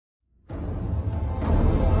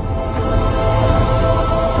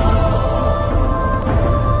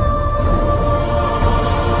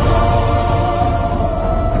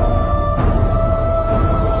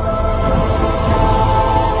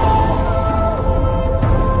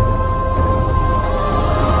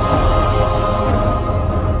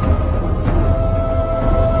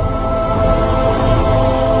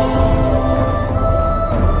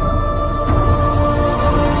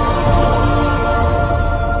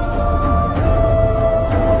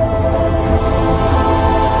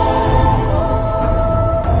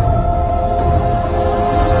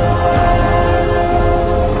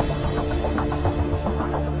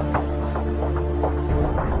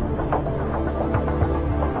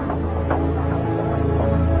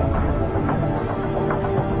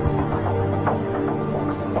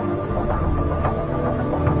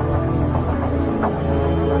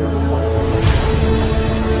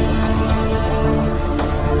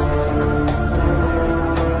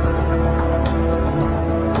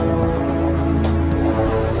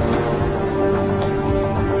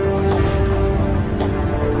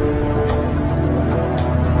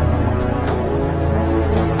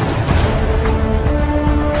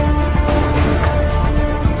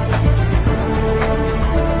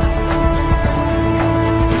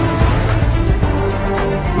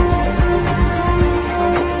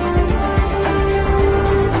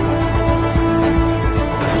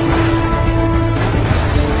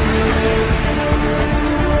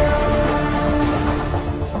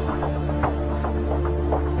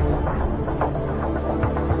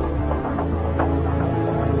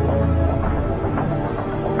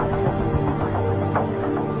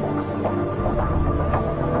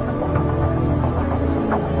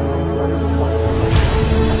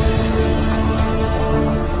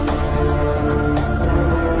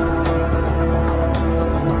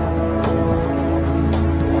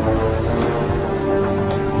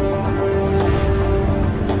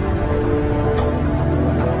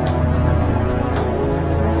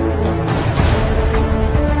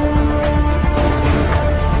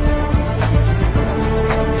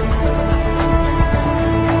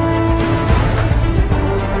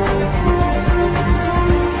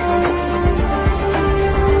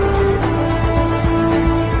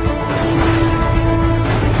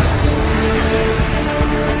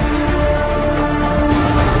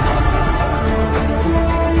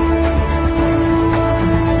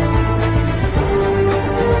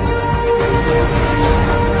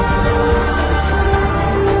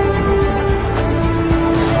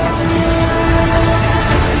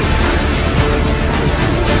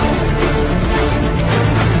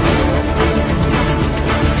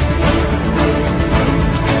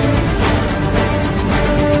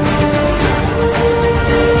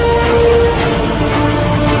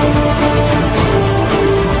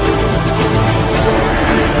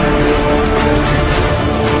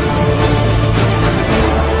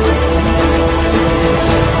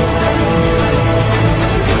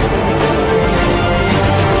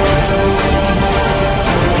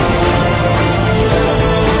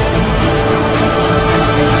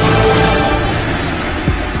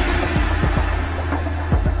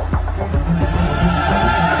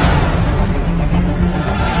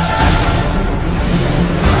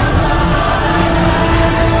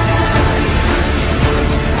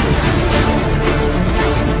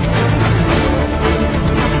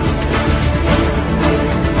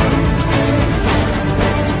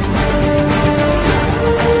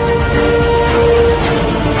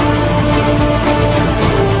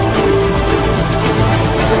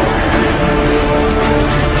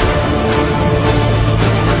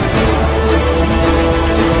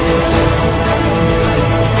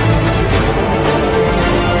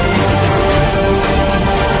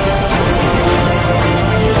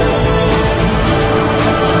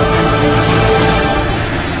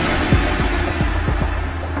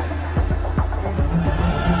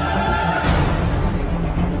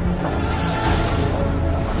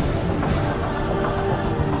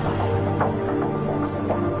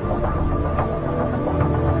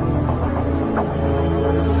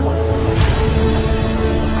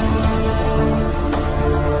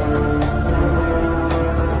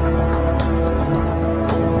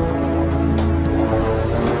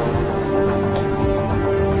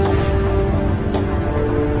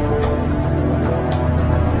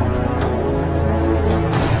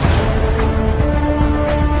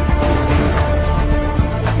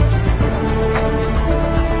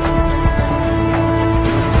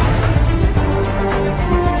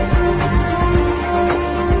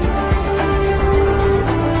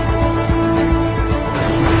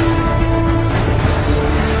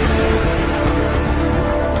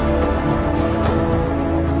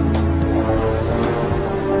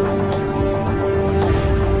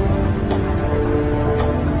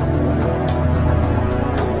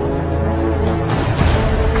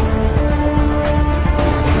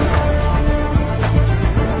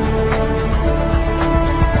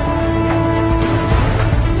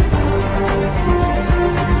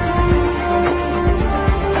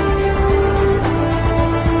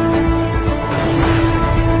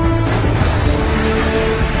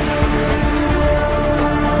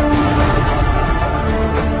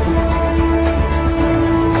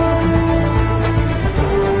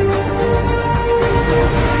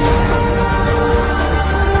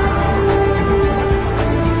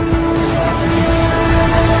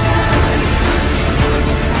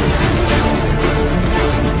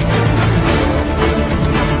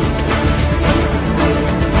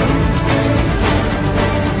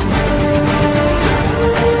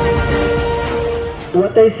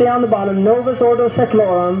say on the bottom, Novus Ordo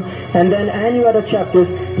Seclorum, and then Annuetta Chaptis,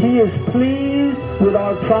 he is pleased with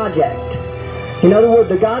our project. In other words,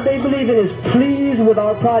 the God they believe in is pleased with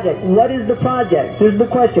our project. What is the project? This is the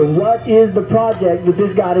question. What is the project that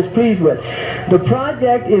this God is pleased with? The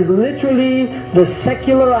project is literally the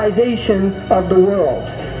secularization of the world.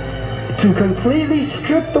 To completely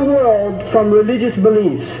strip the world from religious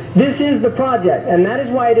beliefs. This is the project, and that is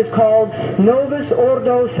why it is called Novus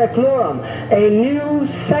Ordo Seclorum, a new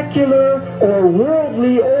secular or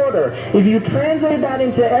worldly order. If you translate that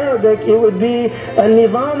into Arabic, it would be a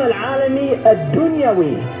Nizam al-Alami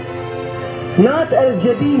ad-Dunyawi, not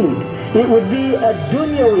al-Jadid. It would be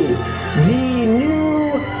ad-Dunyawi, the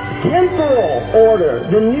new temporal order,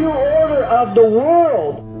 the new order of the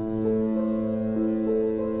world.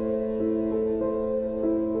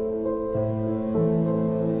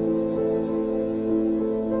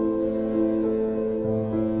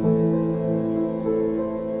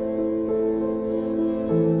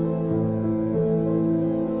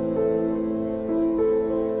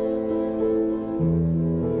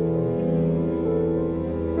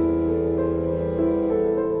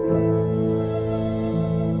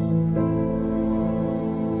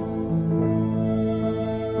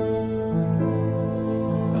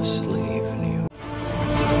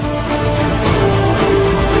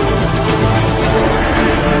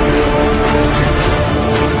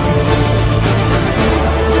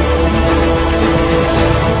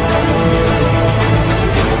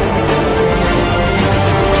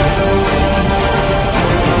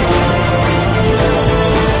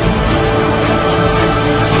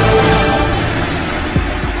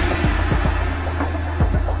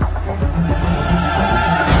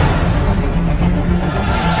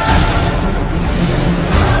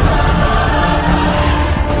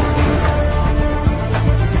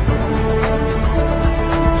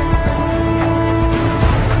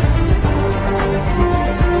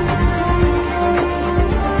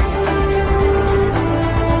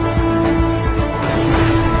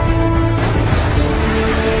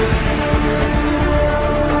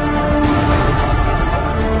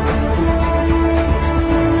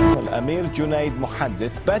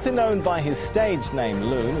 Better known by his stage name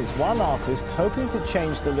Loon, is one artist hoping to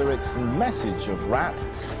change the lyrics and message of rap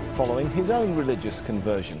following his own religious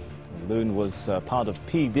conversion. Loon was part of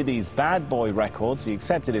P. Diddy's Bad Boy Records. He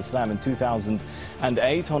accepted Islam in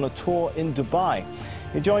 2008 on a tour in Dubai.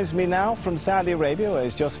 He joins me now from Saudi Arabia, where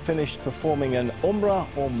he's just finished performing an Umrah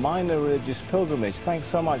or minor religious pilgrimage. Thanks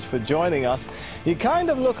so much for joining us. You kind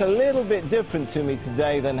of look a little bit different to me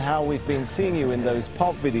today than how we've been seeing you in those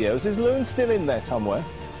pop videos. Is Loon still in there somewhere?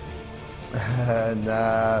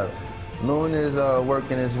 Nah, Loon is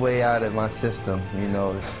working his way out of my system, you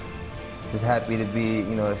know. Just happy to be,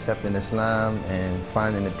 you know, accepting Islam and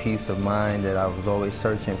finding the peace of mind that I was always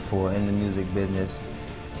searching for in the music business.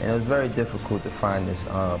 And it was very difficult to find this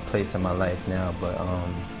place in my life now, but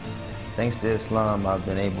thanks to Islam, I've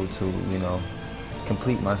been able to, you know,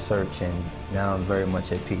 complete my search, and now I'm very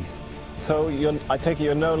much at peace. So I take it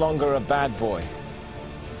you're no longer a bad boy?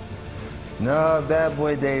 No, bad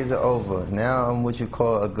boy days are over. Now I'm what you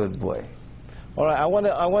call a good boy. All right, I want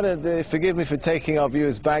to forgive me for taking our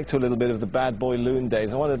viewers back to a little bit of the Bad Boy Loon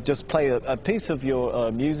days. I want to just play a piece of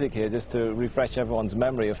your music here, just to refresh everyone's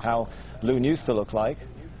memory of how Loon used to look like.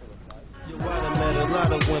 Yo, I done met a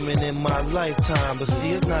lot of women in my lifetime, but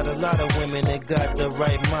see, it's not a lot of women that got the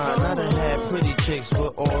right mind. I done had pretty chicks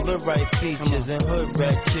with all the right features, and hood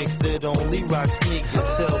rat chicks that only rock sneakers,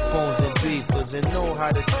 cell phones and beepers, and know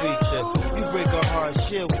how to treat you. You break a heart,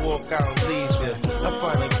 she'll walk out and leave you. I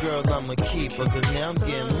find a girl, I'ma keep her, cause now I'm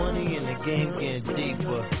getting money and the game getting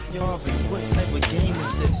deeper. Yo, Harvey, what type of game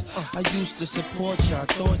is this? I used to support you, I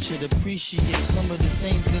thought you'd appreciate some of the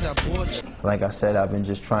things that I bought you. Like I said, I've been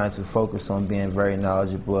just trying to focus on being very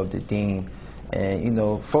knowledgeable of the deen, and, you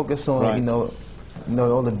know, focus on, right, you know,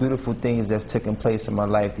 all the beautiful things that's taken place in my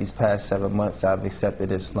life these past 7 months. I've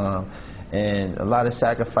accepted Islam, and a lot of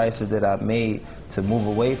sacrifices that I've made to move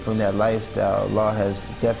away from that lifestyle, Allah has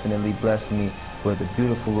definitely blessed me with a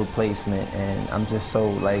beautiful replacement, and I'm just so,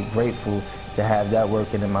 like, grateful to have that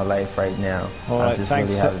working in my life right now. All right, I just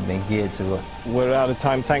thanks. really haven't been geared to it. We're out of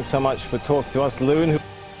time. Thanks so much for talking to us, Loon.